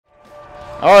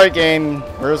Alright, game.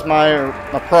 Where's my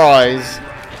prize?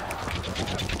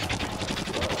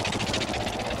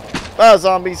 Ah,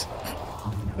 zombies.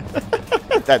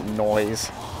 That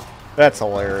noise. That's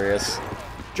hilarious.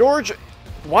 George,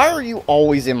 why are you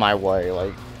always in my way?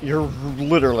 Like, you're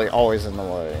literally always in the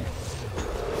way.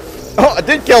 Oh, I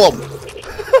did kill him!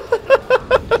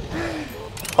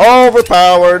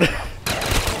 Overpowered.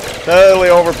 Totally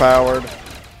overpowered.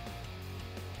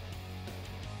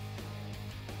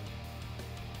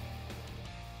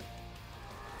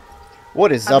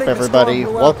 What is up, everybody?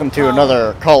 Welcome to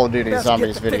another Call of Duty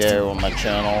Zombies video on my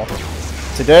channel.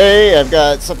 Today, I've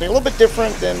got something a little bit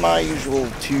different than my usual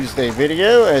Tuesday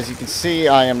video. As you can see,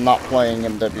 I am not playing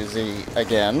MWZ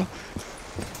again.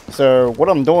 So, what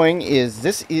I'm doing is,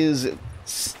 this is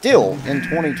still, in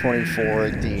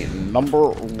 2024, the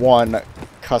 #1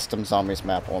 custom zombies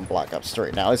map on Black Ops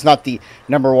 3. Now, it's not the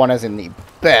 #1 as in the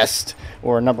best,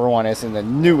 or #1 as in the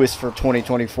newest for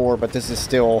 2024, but this is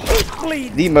still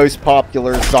the most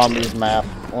popular zombies map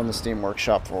on the Steam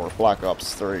Workshop for Black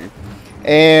Ops 3.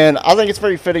 And I think it's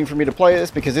very fitting for me to play this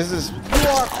because this is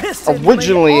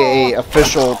originally a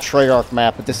official Treyarch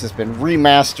map, but this has been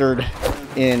remastered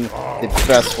in the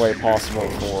best way possible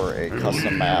for a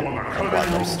custom map on Black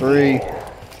Ops 3.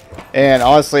 And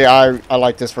honestly, I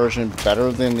like this version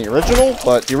better than the original,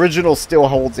 but the original still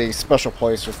holds a special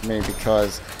place with me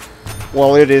because,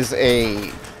 well, it is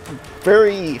a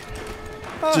very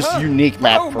just unique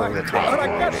map for the time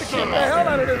period it came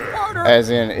out. As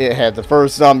in, it had the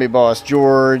first zombie boss,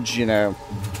 George, you know.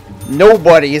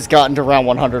 Nobody has gotten to round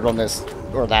 100 on this,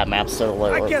 or that map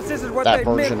solo, or that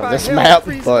version of this map,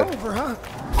 but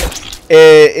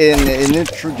it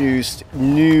introduced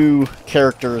new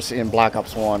characters in Black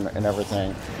Ops 1 and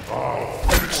everything.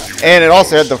 And it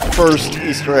also had the first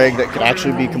Easter egg that could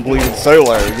actually be completed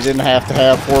solo. You didn't have to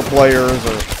have 4 players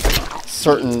or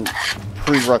certain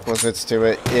prerequisites to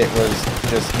it. It was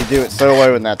just, you do it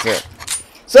solo and that's it.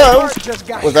 So,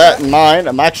 with that in mind,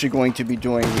 I'm actually going to be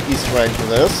doing the Easter egg for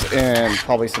this, and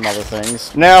probably some other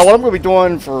things. Now, what I'm going to be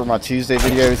doing for my Tuesday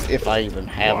videos, if I even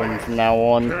have them from now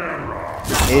on,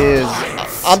 is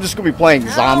I'm just going to be playing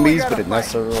zombies, but it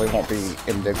necessarily won't be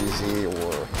MWZ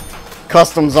or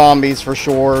custom zombies for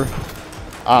sure.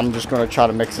 I'm just going to try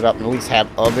to mix it up and at least have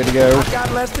a video,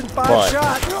 but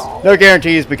no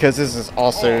guarantees because this is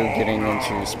also getting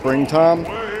into springtime,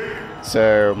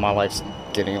 so my life's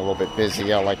getting a little bit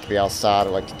busy. I like to be outside. I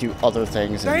like to do other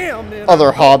things and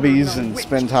other hobbies and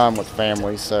spend time with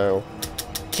family, so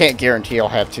can't guarantee I'll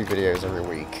have 2 videos every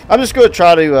week. I'm just going to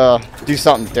try to do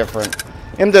something different.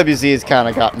 MWZ has kind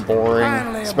of gotten boring,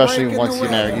 especially once, you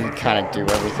know, you kind of do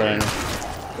everything.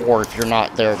 Or if you're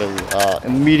not there to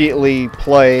immediately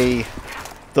play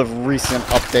the recent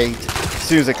update as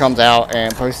soon as it comes out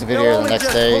and post a video the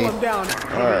next day.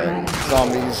 Alright,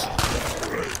 zombies.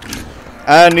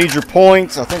 I need your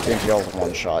points. I think they yelled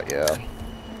one shot, yeah.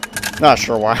 Not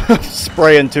sure why I'm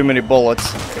spraying too many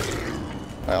bullets.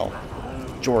 Well,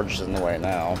 George is in the way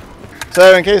now.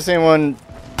 So, in case anyone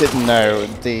didn't know,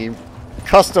 the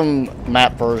custom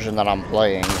map version that I'm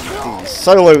playing, the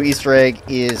solo Easter egg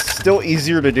is still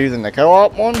easier to do than the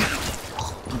co-op one,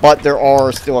 but there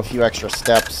are still a few extra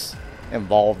steps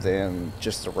involved in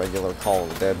just the regular Call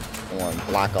of the Dead on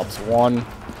Black Ops 1.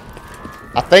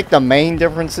 I think the main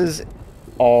differences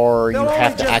are you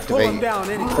have to activate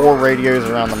 4 radios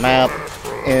around the map,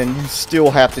 and you still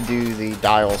have to do the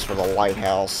dials for the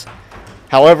lighthouse.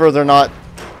 However, they're not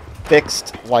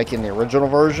fixed like in the original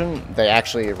version. They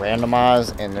actually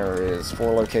randomize, and there is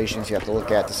 4 locations you have to look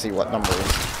at to see what numbers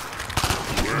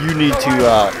you need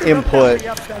to input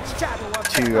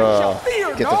to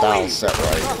get the dials set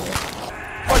right.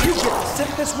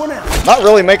 Not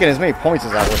really making as many points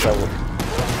as I wish I would.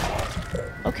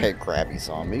 Okay, grabby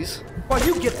zombies. Well,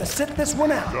 you get to sit this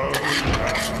one out.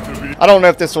 I don't know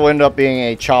if this will end up being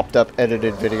a chopped up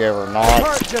edited video or not.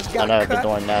 I know I've been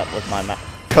doing that with my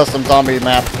custom zombie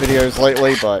map videos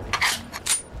lately, but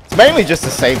it's mainly just to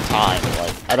save time.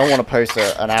 Like, I don't want to post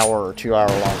an hour or 2 hour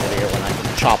long video when I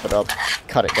can chop it up,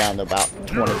 cut it down to about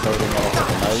 20, 30 minutes at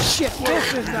the most. Shit,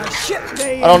 this is the shit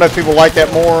day. I don't know if people like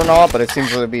that more or not, but it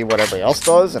seems to be what everybody else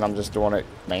does, and I'm just doing it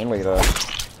mainly to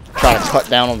try to cut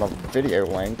down on the video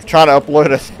length. Trying to upload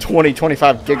a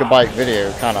 20-25 gigabyte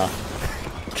video kind of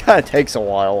takes a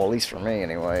while, at least for me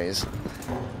anyways.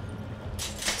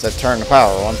 So turn the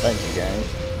power on. Thank you, game.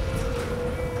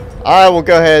 I will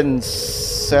go ahead and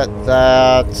set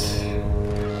that.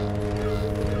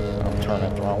 I'm turning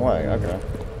it the wrong way. Okay.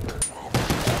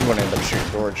 I'm going to end up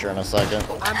shooting George here in a second.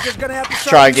 I'm just gonna have to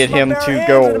try to get him to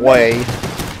go away.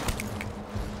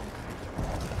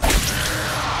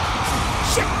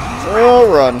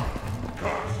 Oh, run.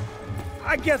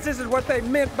 I guess this is what they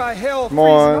meant by hell Come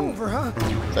on. freezing over, huh?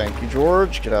 Thank you,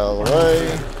 George. Get out of the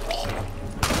way.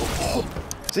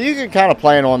 So you can kind of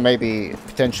plan on maybe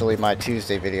potentially my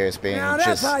Tuesday videos being Now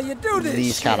that's just how you do this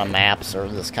these shit. kind of maps or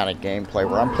this kind of gameplay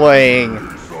where I'm playing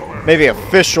maybe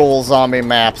official zombie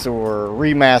maps or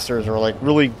remasters or like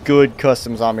really good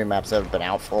custom zombie maps that have been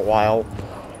out for a while.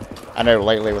 I know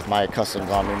lately with my custom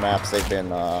zombie maps they've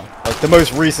been like the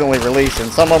most recently released, and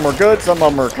some of them are good, some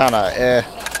of them are kind of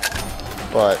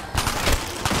but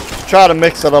try to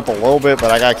mix it up a little bit,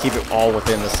 but I gotta keep it all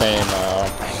within the same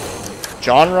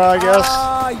genre, I guess.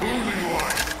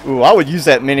 Ooh, I would use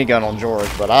that minigun on George,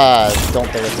 but I don't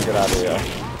think it's a good idea.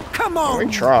 Come on. We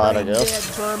tried, I brain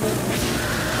guess. dead vermin.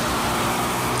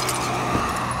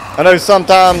 I know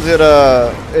sometimes it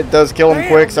does kill him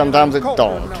quick, sometimes it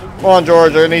don't. Come on,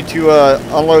 George, I need to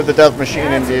unload the death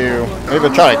machine into you. Maybe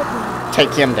I'll try to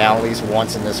take him down at least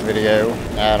once in this video.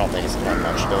 I don't think it's done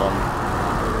much to him.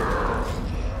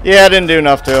 Yeah, I didn't do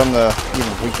enough to him to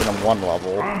even weaken him one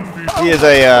level. He is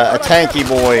a tanky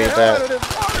boy that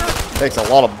takes a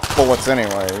lot of bullets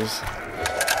anyways.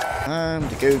 Time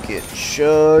to go get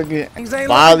Chug.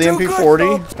 Buy the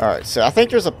MP40. Alright, so I think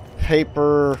there's a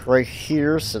paper right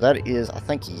here. So that is, I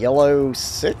think, yellow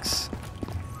 6.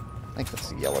 I think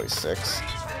that's yellow 6.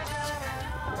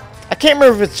 I can't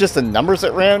remember if it's just the numbers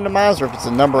that randomize or if it's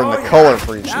a number and the color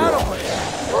for each one.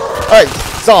 Alright,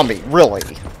 zombie, really.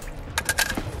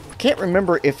 Can't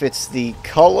remember if it's the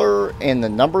color and the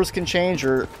numbers can change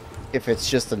or if it's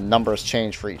just the numbers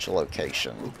change for each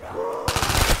location.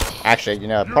 Actually, you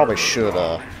know, I probably should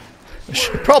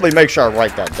probably make sure I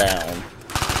write that down.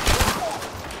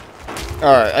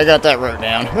 Alright, I got that wrote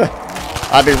down.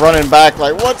 I'd be running back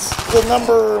like, what's the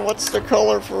number, what's the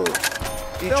color for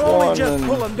each They'll one? only just and,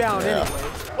 pull them down yeah. anyway.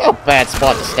 Well, bad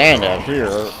spot to stand out here.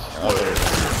 Other than the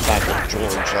fact that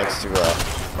George likes to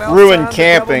Well, ruin son, the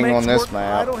camping devil on makes this work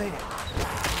map. idle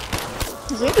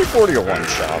hands. Is MP40 a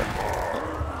one-shot?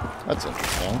 That's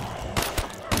interesting.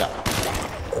 No.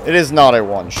 It is not a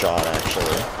one-shot,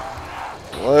 actually.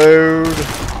 Load.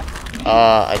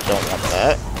 I don't want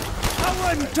that. I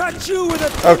wouldn't touch you with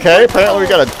a... Okay, apparently we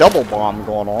got a double bomb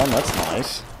going on. That's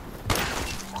nice.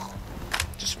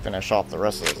 Just finish off the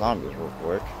rest of the zombies real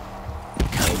quick.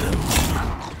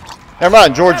 Never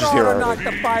mind, George is here already.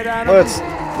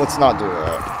 Let's not do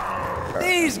that.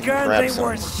 These guns Grab ain't some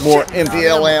worth more shit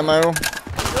MPL ammo.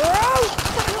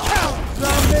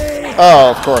 Zombie.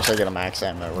 Oh, of course I get a max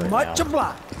ammo right Much now.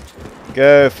 obliged.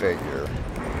 Go figure.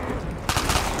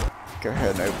 Go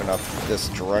ahead and open up this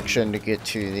direction to get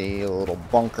to the little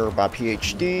bunker by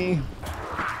PhD.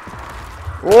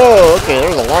 Whoa, okay,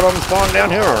 there's a lot of them spawning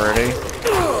down here already.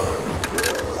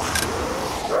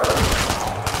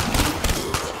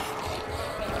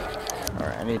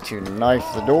 Alright, I need to knife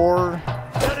the door.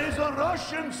 There is a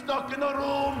Russian stuck in the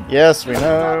room. Yes, we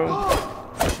know.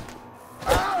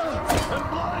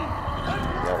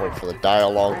 Gotta wait for the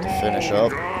dialogue to finish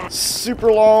up.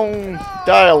 Super long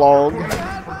dialogue.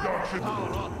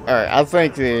 Alright, I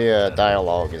think the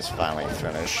dialogue is finally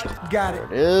finished. Got it.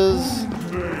 There it is.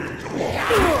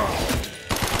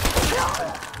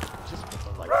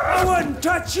 I wouldn't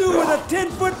touch you with a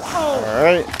 10-foot pole.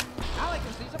 Alright.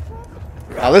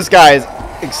 Now this guy is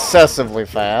excessively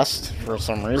fast for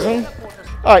some reason.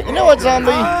 Alright, you know what,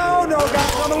 zombie? Oh no,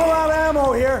 guys, I'm a little out of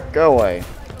ammo here. Go away.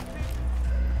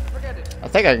 I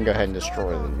think I can go ahead and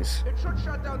destroy these.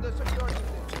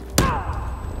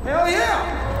 Hell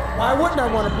yeah! Why wouldn't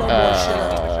I want to blow more shit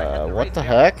up? What the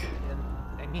heck?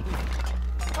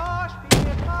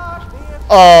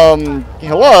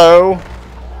 Hello?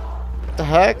 What the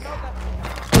heck?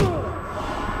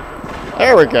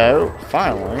 There we go.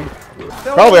 Finally.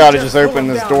 Probably ought to just open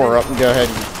this door up and go ahead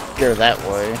and go that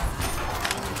way.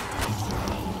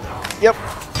 Yep.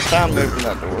 Time to open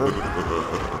that door.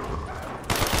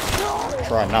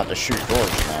 Try not to shoot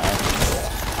doors now.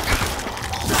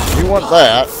 You want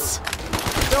that.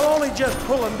 They'll only just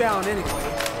pull them down anyway.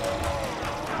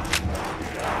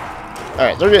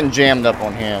 Alright, they're getting jammed up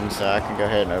on him, so I can go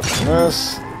ahead and open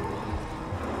this.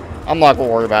 I'm not going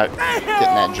to worry about getting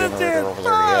that generator over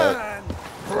there yet.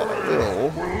 But I will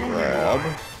grab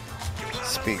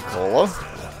Speed Cola.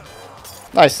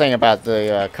 Nice thing about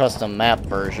the custom map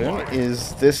version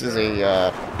is this is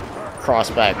a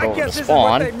crossback I over guess to this is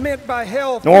what they spawn. meant by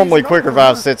hell Normally freezing Quick over,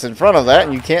 Revive huh? sits in front of that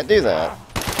and you can't do that.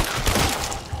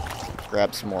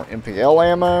 Grab some more MPL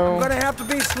I'm ammo. gonna have to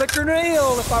be slicker than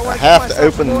eel if I want I to have to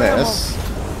open this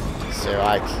so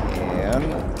I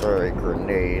can throw a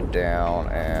grenade down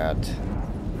at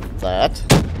that.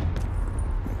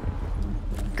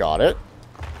 Got it.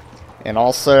 And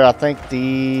also, I think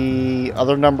the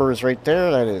other number is right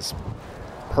there. That is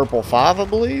purple 5, I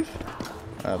believe.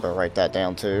 I better write that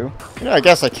down too. You know, I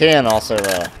guess I can also,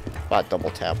 if I double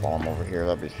tap on them over here,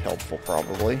 that'd be helpful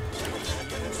probably.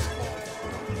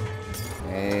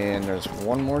 And there's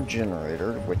one more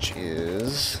generator, which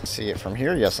is... See it from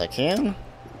here? Yes, I can.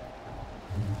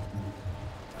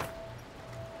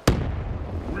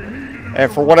 And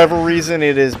for whatever reason,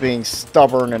 it is being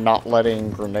stubborn and not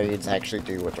letting grenades actually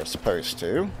do what they're supposed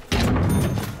to.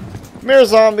 Mirror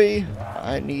Zombie,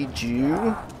 I need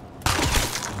you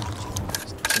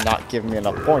to not give me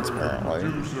enough points, apparently.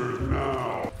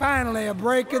 Finally, a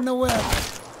break in the web.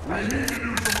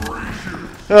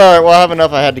 Alright, well, I have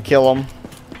enough. I had to kill him.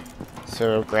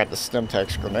 So, grab the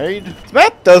Stimtex grenade. The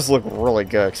map does look really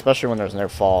good, especially when there's no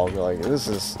fog. Like, this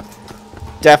is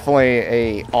definitely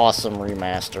a awesome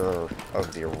remaster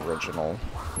of the original.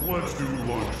 Let's do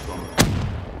lunch sometime.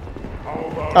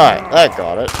 Alright, that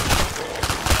got it.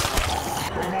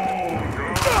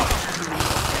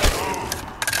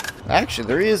 Actually,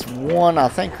 there is one, I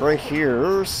think, right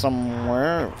here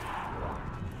somewhere.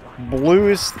 Blue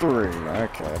is 3.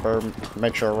 Okay, I better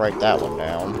make sure I write that one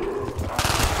down.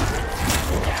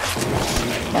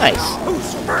 Nice.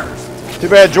 Too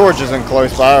bad George isn't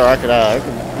close by, or I could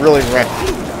really wreck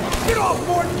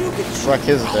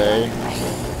his day.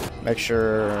 Make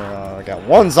sure I got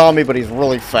one zombie, but he's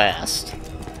really fast.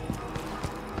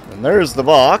 And there's the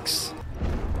box.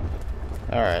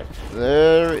 Alright,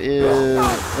 there is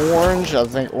orange. I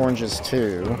think orange is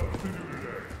 2.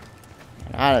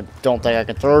 I don't think I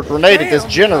can throw a grenade at this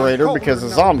generator because the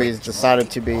zombies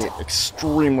decided to be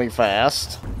extremely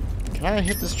fast. Can I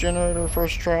hit this generator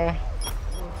first try?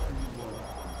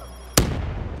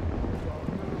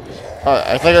 Alright,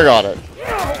 I think I got it.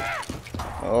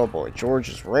 Oh boy, George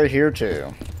is right here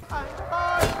too.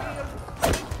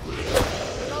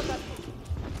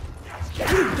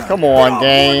 Come on,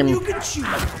 game.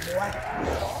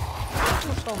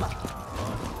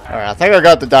 Alright, I think I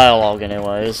got the dialogue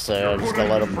anyways, so I'm just gonna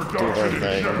let them do their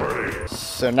thing.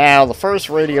 So now, the first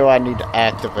radio I need to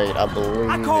activate, I believe,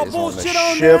 is on the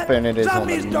ship, and it is on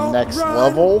the next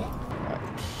level. I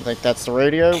think that's the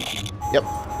radio. Yep.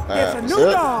 That's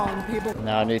it.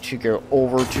 Now I need to go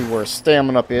over to where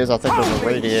Stamina Up is. I think there's a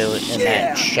radio in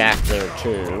that shack there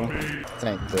too. I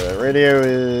think the radio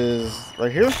is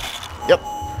right here. Yep.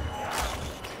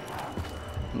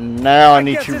 Now I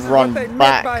need to run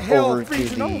back over to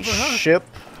the ship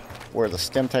where the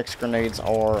Stimtex grenades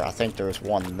are. I think there's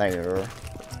one there.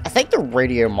 I think the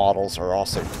radio models are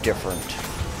also different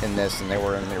in this than they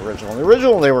were in the original. In the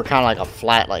original, they were kind of like a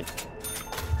flat, like,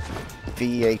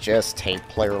 VHS tape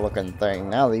player looking thing.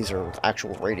 Now these are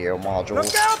actual radio modules.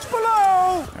 Look out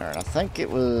below! Alright, I think it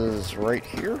was right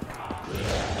here.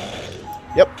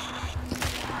 Yep.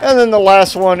 And then the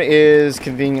last one is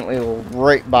conveniently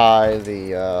right by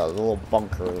the little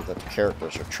bunker that the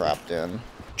characters are trapped in.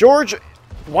 George,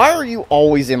 why are you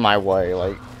always in my way?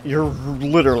 Like, you're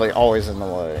literally always in the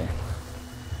way.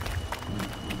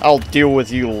 I'll deal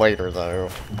with you later, though.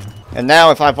 And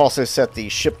now, if I've also set the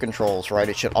ship controls right,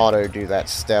 it should auto do that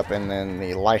step, and then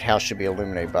the lighthouse should be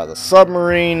illuminated by the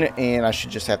submarine, and I should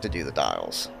just have to do the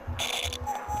dials.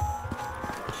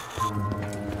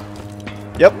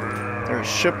 Yep. There's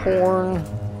ship horn.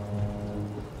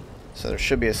 So there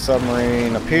should be a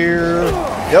submarine up here.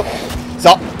 Yep.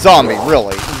 Zombie,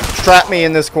 really. Trap me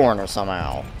in this corner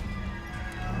somehow.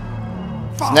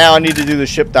 So now I need to do the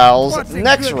ship dials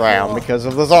next round because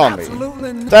of the zombie.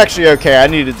 It's actually okay. I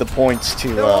needed the points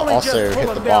to also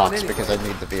hit the box because I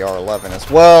need the VR11 as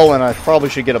well, and I probably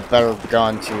should get a better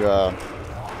gun to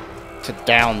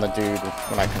down the dude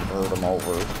when I convert him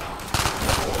over.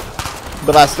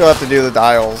 But I still have to do the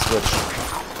dials, which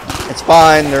it's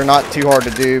fine. They're not too hard to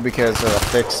do because they're a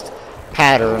fixed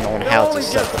pattern on how to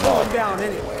set them up.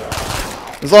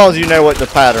 As long as you know what the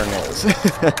pattern is.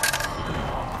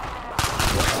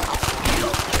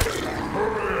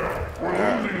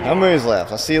 How many's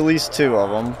left? I see at least 2 of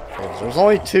them. There's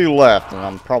only 2 left, and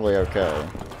I'm probably okay.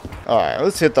 Alright,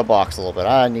 let's hit the box a little bit.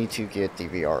 I need to get the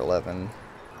VR11.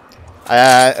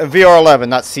 VR11,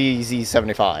 not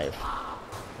CZ75.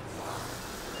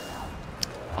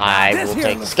 I will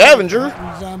take the scavenger.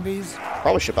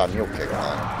 Probably should buy a mule kick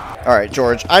on. Alright,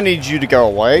 George, I need you to go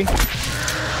away. So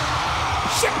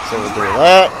we'll do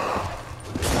that.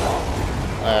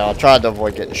 I tried to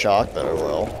avoid getting shocked, but I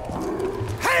will.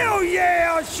 Hell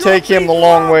yeah! Take him the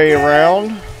long way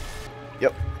around.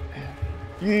 Yep.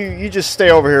 You just stay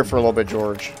over here for a little bit,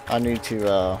 George. I need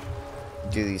to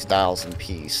do these dials in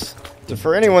peace. So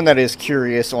for anyone that is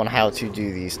curious on how to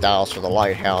do these dials for the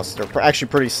lighthouse, they're actually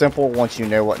pretty simple once you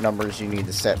know what numbers you need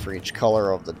to set for each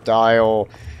color of the dial.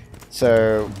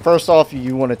 So first off,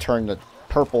 you want to turn the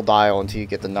purple dial until you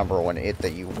get the number one it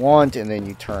that you want, and then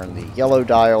you turn the yellow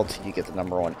dial till you get the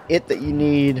number one it that you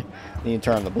need. Then you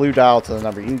turn the blue dial to the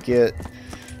number you get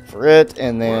for it,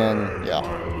 and then,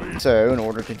 yeah. So, in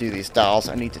order to do these dials,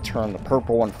 I need to turn the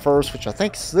purple one first, which I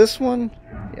think is this one.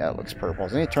 Yeah, it looks purple.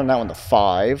 So I need to turn that one to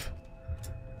 5.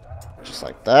 Just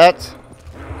like that.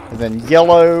 And then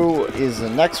yellow is the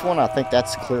next one. I think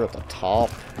that's clear at the top.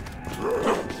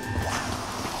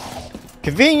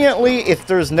 Conveniently, if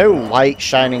there's no light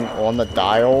shining on the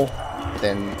dial,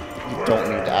 then you don't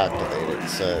need to activate it.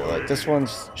 So, like, this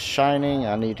one's shining.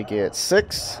 I need to get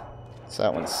 6. So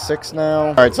that one's 6 now.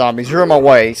 Alright, zombies, you're in my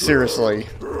way. Seriously.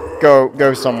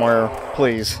 Go somewhere,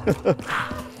 please.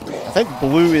 I think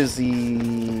blue is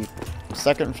the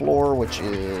second floor, which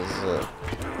is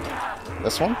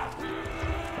this one.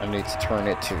 I need to turn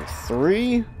it to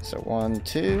 3. So 1,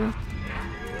 2.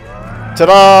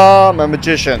 Ta-da! I'm a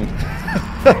magician.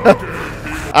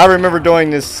 I remember doing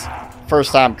this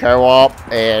first time co-op,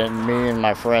 and me and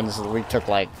my friends, we took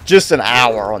like just an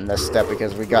hour on this step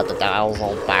because we got the dials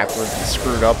all backwards and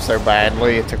screwed up so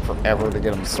badly. It took forever to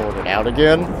get them sorted out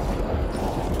again.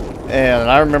 And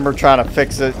I remember trying to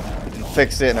fix it,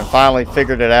 and finally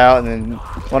figured it out. And then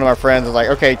one of my friends was like,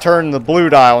 okay, turn the blue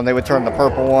dial, and they would turn the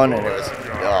purple one, and it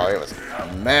was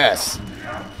a mess.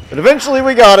 But eventually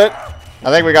we got it. I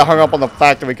think we got hung up on the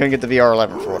fact that we couldn't get the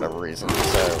VR11 for whatever reason.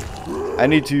 So I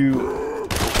need to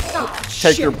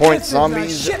take your points,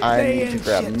 zombies. I need to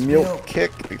grab Milk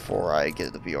Kick before I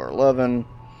get the VR11.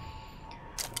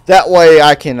 That way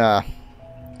I can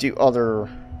do other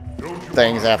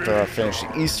things after I finish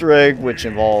the Easter egg, which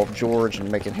involve George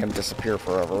and making him disappear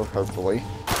forever, hopefully.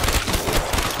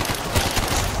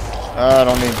 I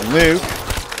don't need the nuke.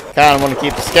 Kind of want to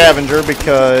keep the scavenger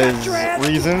because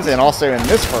reasons, and also in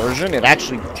this version, it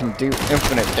actually can do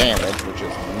infinite damage, which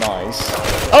is nice.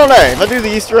 I don't know, if I do the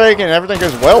Easter egg and everything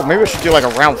goes well, maybe I should do like a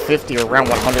round 50 or round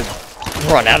 100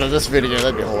 run out of this video.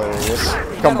 That'd be hilarious.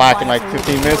 Come back in like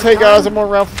 15 minutes. Hey guys, I'm on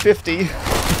round 50.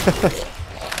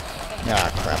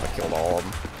 Ah, crap, I killed all of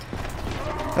them.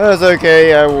 That's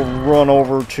okay, I will run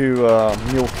over to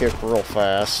Mule Kick real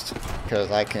fast, because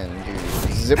I can do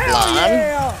zip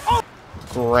line.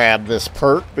 Grab this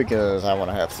perk because I want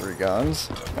to have 3 guns.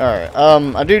 Alright,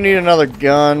 I do need another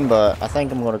gun, but I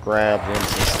think I'm going to grab the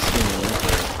M16.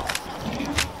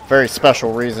 Very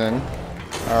special reason.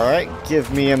 Alright,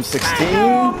 give me M16.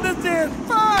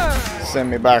 Send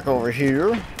me back over here.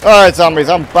 Alright, zombies,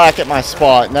 I'm back at my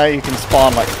spot. Now you can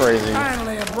spawn like crazy.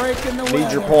 Need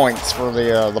your points for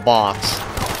the box.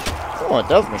 Oh, a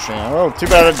death machine. Oh, too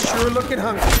bad I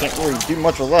can't really do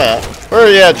much with that. Where are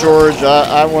you at, George?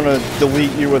 I want to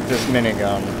delete you with this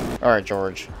minigun. Alright,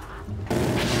 George.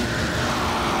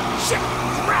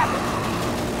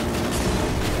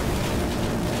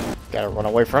 Gotta run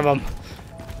away from him.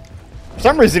 For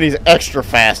some reason, he's extra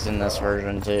fast in this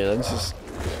version, too. That's just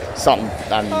something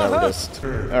I noticed.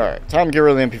 Alright, time to get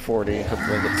rid of the MP40.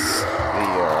 Hopefully it gets the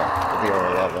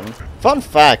VR11. Fun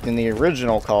fact, in the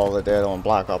original Call of the Dead on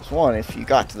Black Ops 1, if you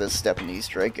got to this step in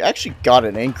Easter egg, you actually got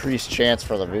an increased chance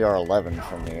for the VR11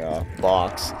 from the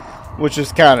box, which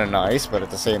is kind of nice, but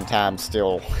at the same time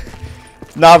still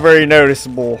not very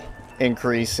noticeable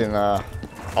increase in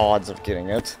odds of getting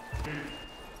it.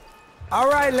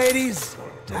 Alright, ladies,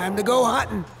 time to go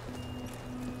hunting.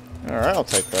 Alright, I'll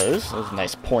take those. Those are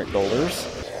nice point builders.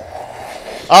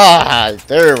 Ah,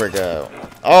 there we go.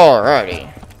 Alrighty.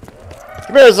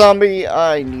 Come here, zombie.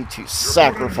 I need to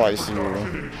sacrifice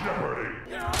you.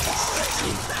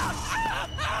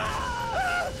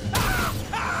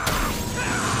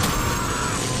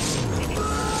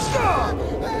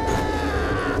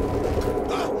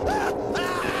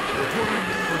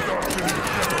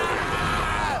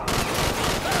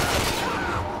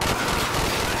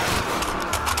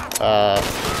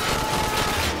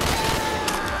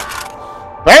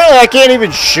 Apparently I can't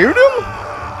even shoot him?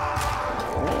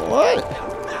 What?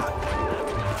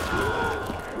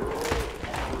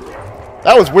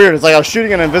 That was weird. It's like I was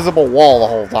shooting an invisible wall the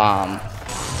whole time.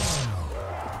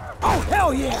 Oh,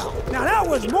 hell yeah! Now that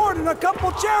was more than a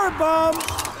couple cherry bombs!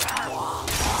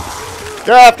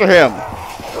 Go after him!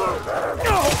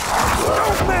 No!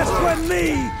 Don't mess with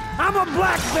me! I'm a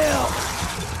black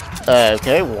belt!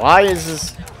 Okay, why is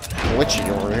this glitchy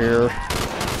over here?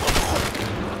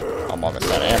 I'm almost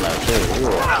out of ammo too.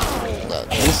 That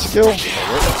insta-kill?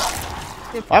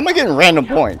 Why am I getting random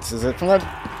points? Is it from that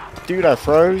dude I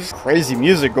froze? Crazy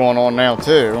music going on now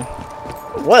too.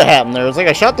 What happened there? It's like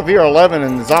I shot the VR11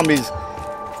 and the zombies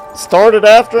started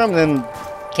after him, then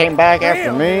came back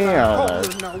after me. I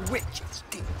don't know.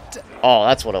 Oh,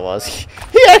 that's what it was.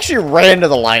 He actually ran to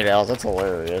the lighthouse. That's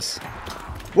hilarious.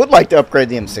 Would like to upgrade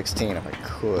the M16 if I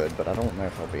could, but I don't know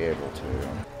if I'll be able to.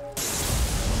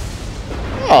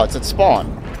 Oh, it's at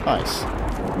spawn. Nice.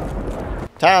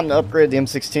 Time to upgrade the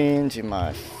M16 to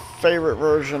my favorite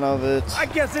version of it. I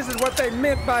guess this is what they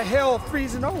meant by hell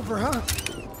freezing over, huh?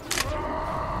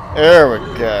 There we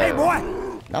go. Hey, boy!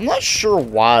 I'm not sure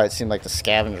why it seemed like the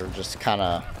scavenger just kind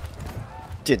of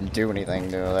didn't do anything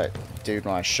to that dude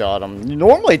when I shot him. You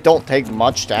normally don't take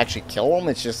much to actually kill him.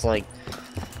 It's just like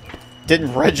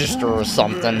didn't register or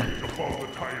something.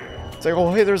 It's like,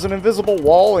 oh hey, there's an invisible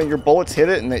wall and your bullets hit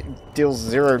it and it deals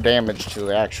 0 damage to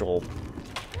the actual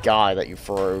guy that you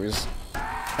froze.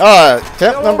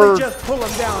 Attempt number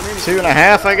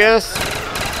 2.5, I guess.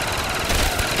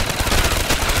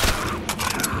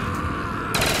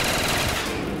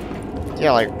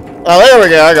 Yeah, like, oh, there we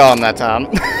go. I got him that time.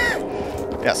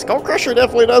 Yeah, Skull Crusher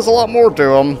definitely does a lot more to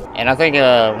him. And I think when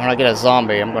I get a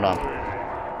zombie, I'm gonna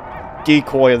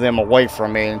decoy them away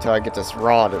from me until I get this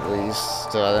rod at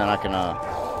least. So then I can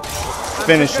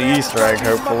finish the Easter egg,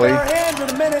 hopefully.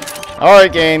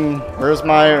 Alright, game. Where's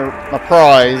my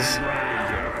prize?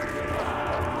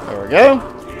 There we go.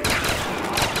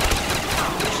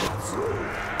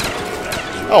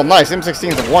 Oh, nice.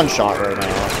 M16's a one-shot right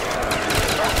now.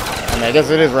 I mean, I guess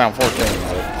it is round 14.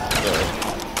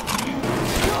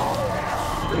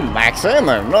 Ooh, max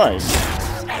ammo. Nice.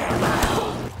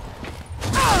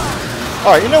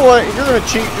 Alright, you know what? If you're going to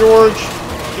cheat, George,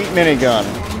 eat minigun.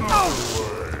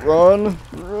 Run.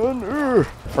 Run.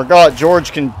 Forgot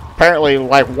George can apparently,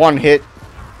 like, 1 hit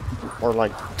or,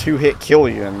 like, 2 hit kill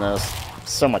you in this.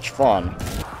 It's so much fun.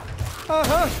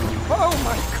 Oh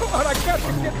my god, I got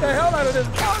to get the hell out of this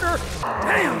water!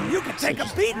 Damn, you can take a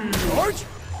beating, George!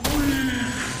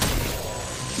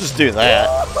 Just do that.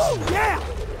 Oh yeah!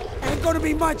 Ain't gonna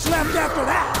be much left after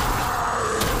that!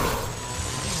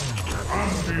 I'm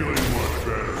feeling much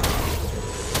better.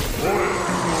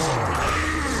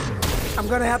 I'm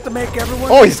gonna have to make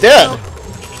everyone... Oh, he's dead!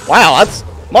 Wow, that's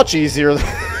much easier.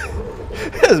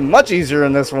 That is much easier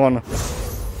in this one.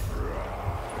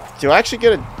 Do I actually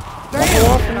get a double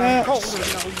off from that?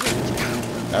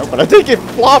 No, but I did get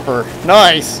Flopper.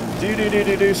 Nice.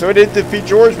 Do. So I did defeat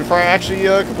George before I actually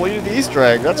completed the Easter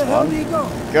egg. That's fun.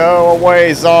 Go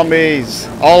away, zombies.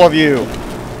 All of you.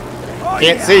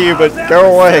 Can't see you, but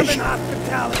go away.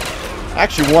 I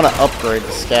actually want to upgrade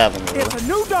the scavenger. It's a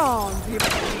new dawn.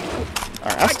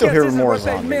 Alright, I still hear more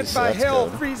zombies. So that's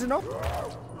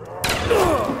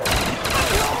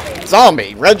good.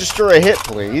 Zombie, register a hit,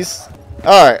 please.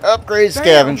 Alright, upgrade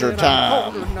scavenger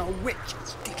time.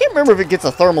 I can't remember if it gets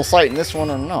a thermal sight in this one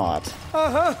or not.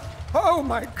 Oh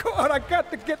my god, I got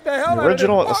to get the hell The out of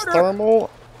original, it was thermal.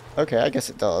 Okay, I guess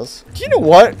it does. Do you know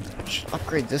what? I should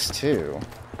upgrade this too.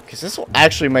 Because this will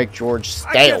actually make George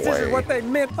stay away. This is what they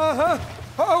meant.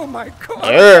 Oh my god.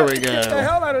 There we go. Get the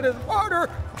hell out of this water.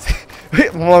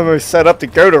 I'm almost set up to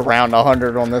go to round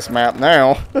 100 on this map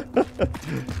now.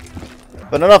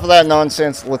 But enough of that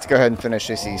nonsense. Let's go ahead and finish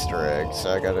this Easter egg.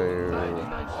 So I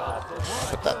gotta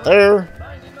put that there.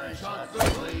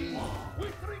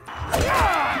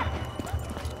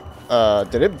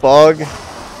 Did it bug?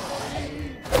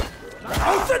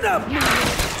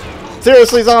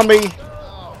 Seriously, zombie?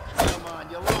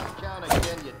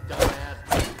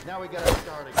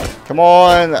 Come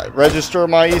on, register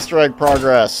my Easter egg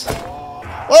progress.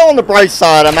 Well, on the bright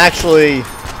side, I'm actually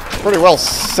pretty well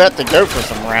set to go for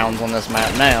some rounds on this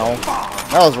map now.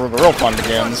 That was where the real fun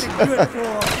begins.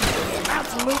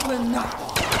 Absolutely not.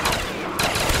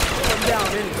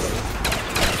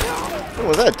 What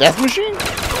was that, a death machine?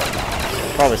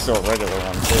 Probably still a regular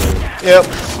one, too. Yep.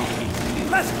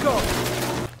 Let's go.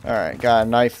 Alright, gotta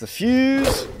knife the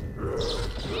fuse.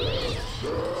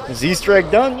 Is the Easter egg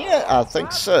done yet? I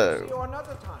think so.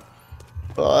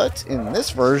 But in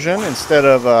this version, instead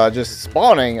of just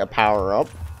spawning a power-up,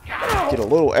 get a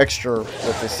little extra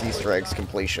with this Easter egg's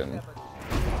completion.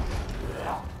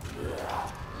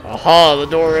 Aha, the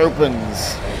door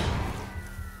opens.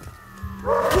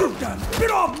 You've done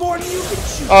bit off more than you can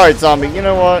chew. Alright, zombie, you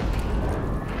know what?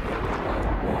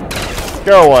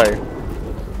 Go away.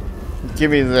 Give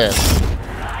me this.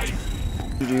 Yeah,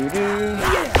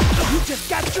 you just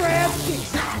got your ass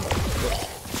kicked.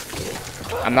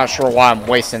 I'm not sure why I'm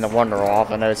wasting the Wonder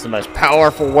Off. I know it's the most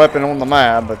powerful weapon on the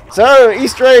map, but... So,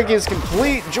 Easter egg is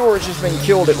complete. George has been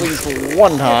killed at least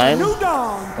one time.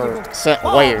 Or sent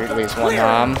away at least one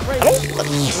time.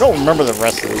 I don't remember the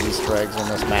rest of the Easter eggs on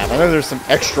this map. I know there's some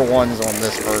extra ones on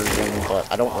this version, but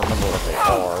I don't remember what they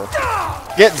are.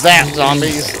 Get zapped,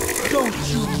 zombies! Don't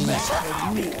you mess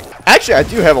with me. Actually, I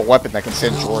do have a weapon that can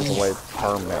send George away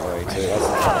permanently, too. That's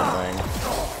the fun thing.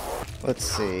 Let's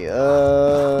see,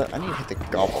 I need to hit the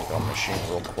gobble machine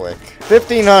real quick.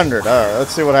 1,500. Alright,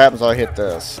 let's see what happens when I hit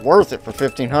this. Worth it for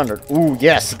 1,500. Ooh,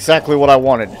 yes, exactly what I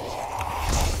wanted.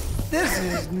 This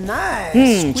is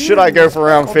nice. Should I go for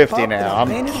around 50 now?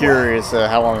 I'm curious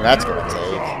how long that's going to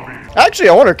take. Actually,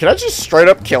 I wonder, can I just straight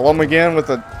up kill him again with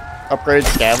the upgraded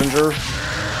scavenger?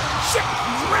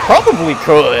 Probably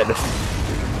could.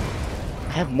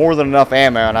 I have more than enough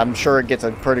ammo, and I'm sure it gets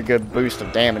a pretty good boost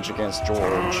of damage against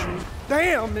George.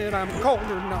 Damn it, I'm colder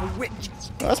than a witch.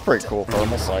 That's pretty cool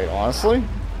thermal sight, honestly.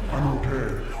 I'm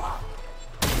okay.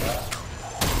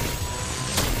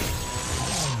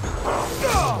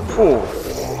 Ooh.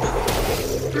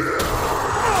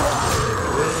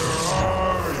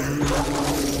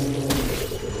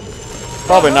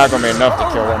 Probably not going to be enough to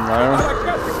kill him, though. I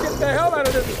got to get the hell out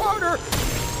of this water.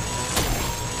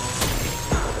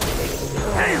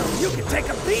 Damn, you can take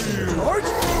a beating, George.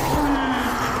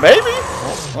 Maybe?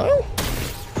 Well,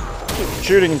 keep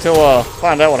shooting until I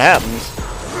find out what happens.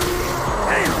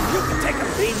 Damn, you can take a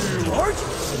beating, George.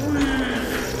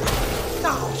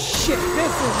 Oh, shit,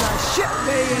 this is a shit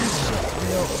day in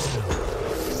shit.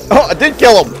 Oh, I did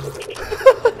kill him!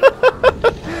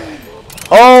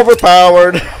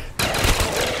 Overpowered.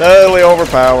 Totally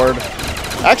overpowered.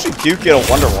 I actually do get a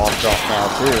Wonder Walk drop now,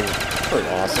 too. Pretty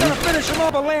I'm awesome. gonna finish him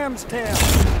up a lamb's tail.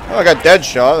 Oh, I got dead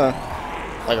shot.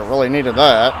 Like I really needed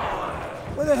that.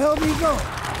 Where the hell do you go?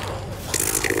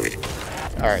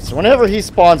 Alright, so whenever he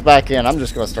spawns back in, I'm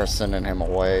just going to start sending him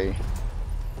away.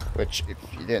 Which, if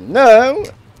you didn't know,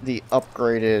 the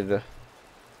upgraded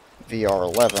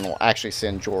VR11 will actually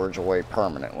send George away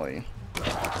permanently.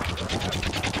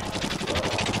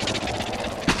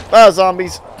 Ah,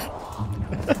 zombies!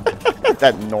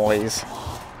 That noise.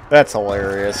 That's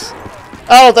hilarious.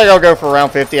 I don't think I'll go for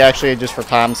around 50, actually, just for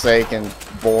time's sake and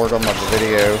boredom of the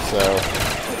video, so...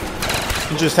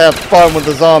 just have fun with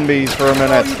the zombies for a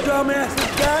minute. Oh, you dumbass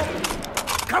guy.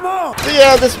 Come on! So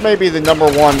yeah, this may be the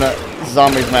 #1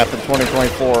 zombies map in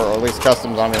 2024, or at least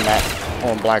custom zombie map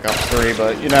on Black Ops 3,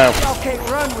 but, you know... Y'all can't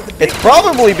run with the big It's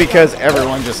probably because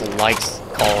everyone just likes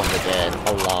Call of the Dead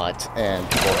a lot, and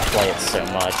people play it so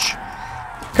much.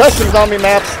 Custom zombie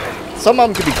maps, some of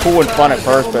them could be cool and fun at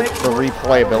first, but the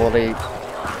replayability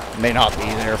may not be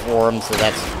there for them, so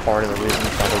that's part of the reason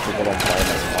probably people don't play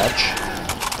them as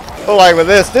much. But like with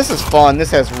this is fun.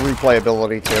 This has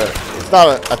replayability to it. It's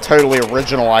not a totally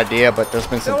original idea, but there's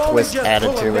been some twists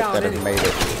added to it that have made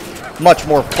it much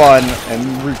more fun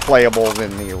and replayable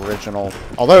than the original.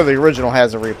 Although the original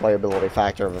has a replayability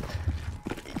factor of it.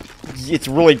 It's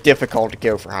really difficult to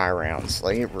go for high rounds.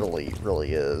 Like, it really,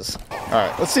 really is.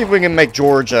 Alright, let's see if we can make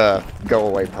George go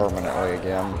away permanently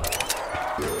again.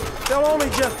 They'll only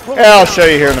just pull Yeah, I'll show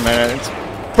you here in a minute. It's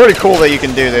pretty cool that you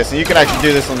can do this, and you can actually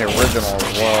do this on the original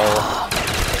as well.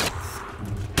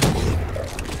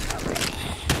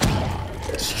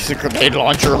 Just use a grenade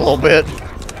launcher a little bit.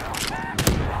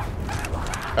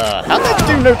 How'd that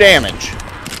do no damage?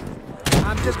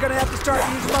 I'm just gonna have to start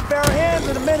using my bare hands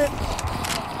in a minute.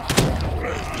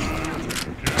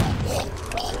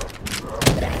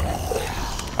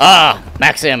 Ah,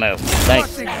 max ammo. Thank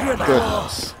What's it good for?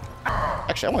 goodness.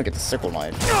 Actually, I want to get the sickle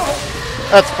knife.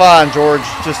 That's fine, George.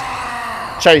 Just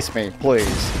chase me,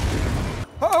 please.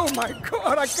 Oh my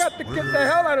god, I got to get the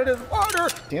hell out of this water!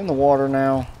 Is he in the water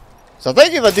now? So I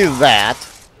think if I do that,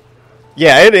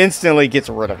 yeah, it instantly gets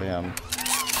rid of him.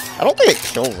 I don't think it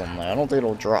kills him, though. I don't think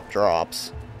it'll drop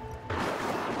drops.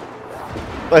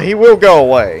 But he will go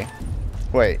away.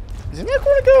 Wait, is he not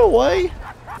going to go away?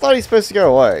 I thought he's supposed to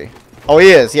go away. Oh,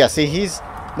 he is. Yeah, see, he's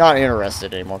not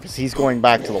interested anymore because he's going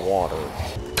back to the water.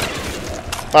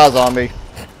 Bye, zombie.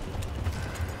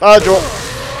 Bye, George.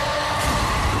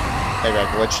 Maybe I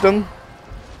glitched him.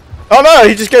 Oh, no,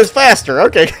 he just goes faster.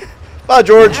 Okay. Bye,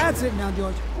 George. That's it now,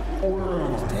 George.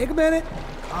 Just take a minute,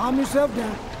 calm yourself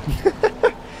down.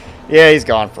 Yeah, he's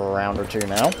gone for a round or two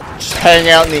now. Just hang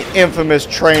out in the infamous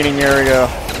training area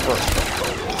for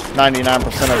 99%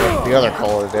 of the other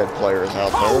Call of the Dead players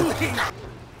out there.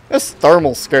 This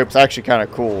thermal scope's actually kind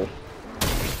of cool.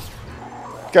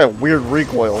 Got a weird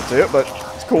recoil to it, but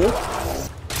it's cool.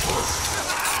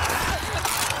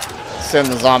 Send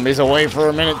the zombies away for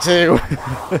a minute, too.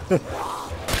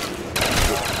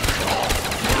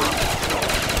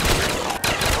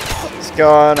 This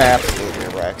gun absolutely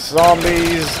wrecks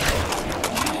zombies.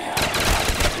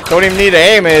 Don't even need to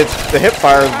aim it. The hip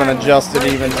fire has been adjusted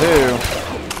even, too.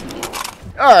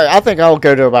 Alright, I think I'll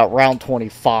go to about round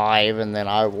 25, and then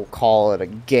I will call it a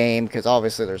game, because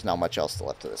obviously there's not much else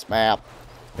left of this map.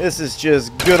 This is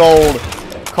just good old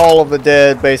Call of the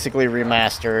Dead, basically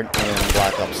remastered in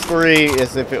Black Ops 3,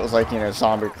 as if it was like, you know,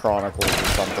 Zombie Chronicles or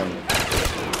something.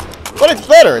 But it's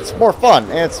better, it's more fun,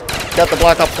 and it's got the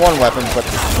Black Ops 1 weapons, but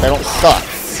they don't suck.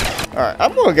 Alright,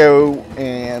 I'm going to go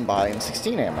and buy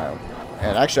M16 ammo.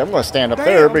 And actually, I'm going to stand up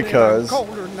there because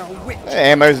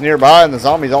ammo's nearby and the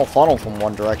zombies all funnel from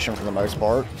one direction for the most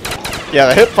part.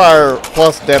 Yeah, the hipfire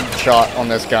plus depth shot on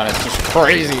this gun is just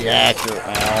crazy accurate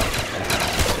now.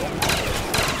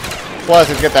 Plus,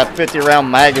 it's got that 50-round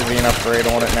magazine upgrade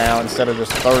on it now instead of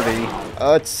just 30.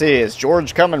 Let's see, is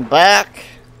George coming back?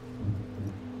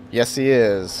 Yes, he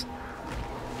is.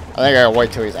 I think I gotta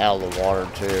wait till he's out of the water,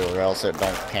 too, or else it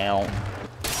don't count.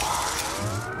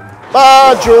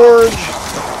 Bye, George!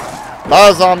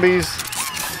 Bye, zombies!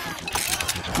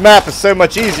 This map is so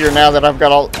much easier now that I've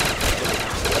got all...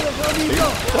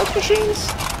 Death machines?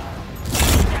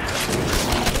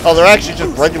 Oh, they're actually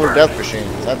just regular death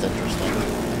machines. That's interesting.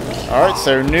 Alright,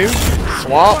 so nuke,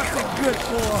 swap,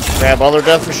 grab other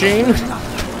death machine,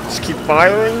 just keep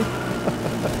firing.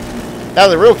 Now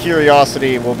the real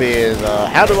curiosity will be is,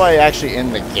 how do I actually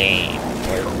end the game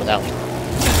without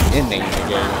ending the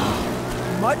game?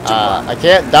 I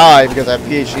can't die because I have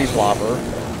PhD flopper.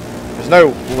 There's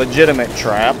no legitimate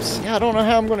traps. Yeah, I don't know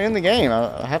how I'm going to end the game.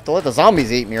 I have to let the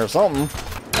zombies eat me or something.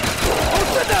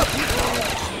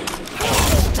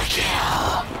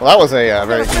 Well, that was a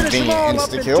very convenient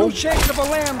insta-kill. Get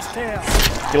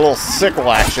a little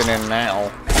sickle action in now.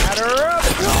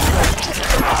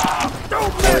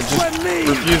 It just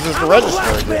refuses to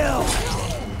register again.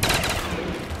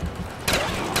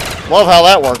 Love how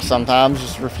that works sometimes,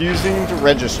 just refusing to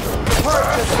register.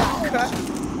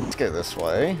 Let's go this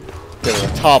way. Go to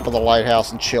the top of the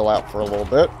lighthouse and chill out for a little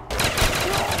bit.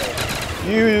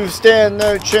 You stand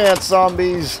no chance,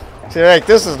 zombies. See, like,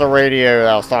 this is the radio that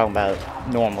I was talking about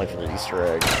normally for the Easter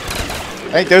egg.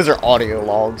 I think those are audio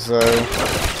logs, though.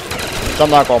 So I'm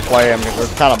not going to play them because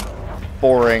they're kind of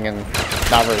boring and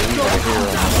not really easy to hear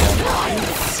them.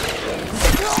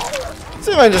 Let's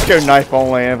see if I can just go knife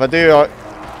only, and if I do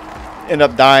end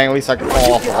up dying, at least I can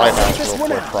fall off the lighthouse real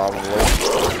quick, probably.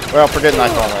 Well, forget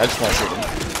knife only, I just want to shoot him.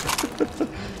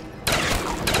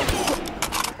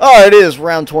 Oh, it is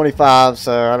round 25,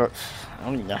 so I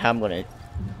don't even know how I'm going to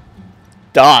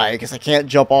die, because I can't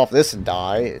jump off this and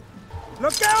die.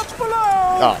 Look out below!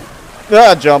 Oh.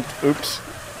 I jumped. Oops.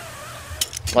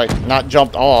 Like, not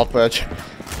jumped off, but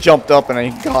jumped up and I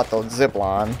got the zip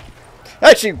line.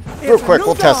 Actually, real quick,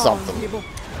 we'll test something.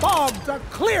 Bogs are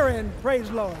clearing,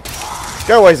 praise Lord.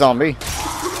 Go away, zombie.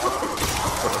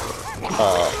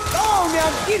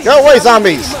 Go away,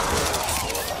 zombies!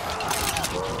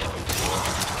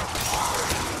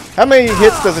 How many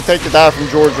hits does it take to die from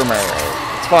George Romero?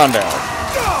 Let's find out.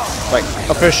 Like,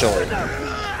 officially.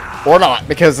 Or not,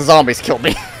 because the zombies killed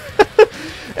me.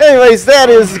 Anyways, that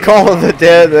is Call of the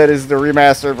Dead. That is the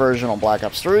remastered version on Black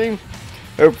Ops 3.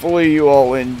 Hopefully you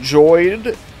all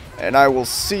enjoyed, and I will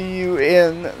see you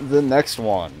in the next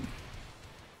one.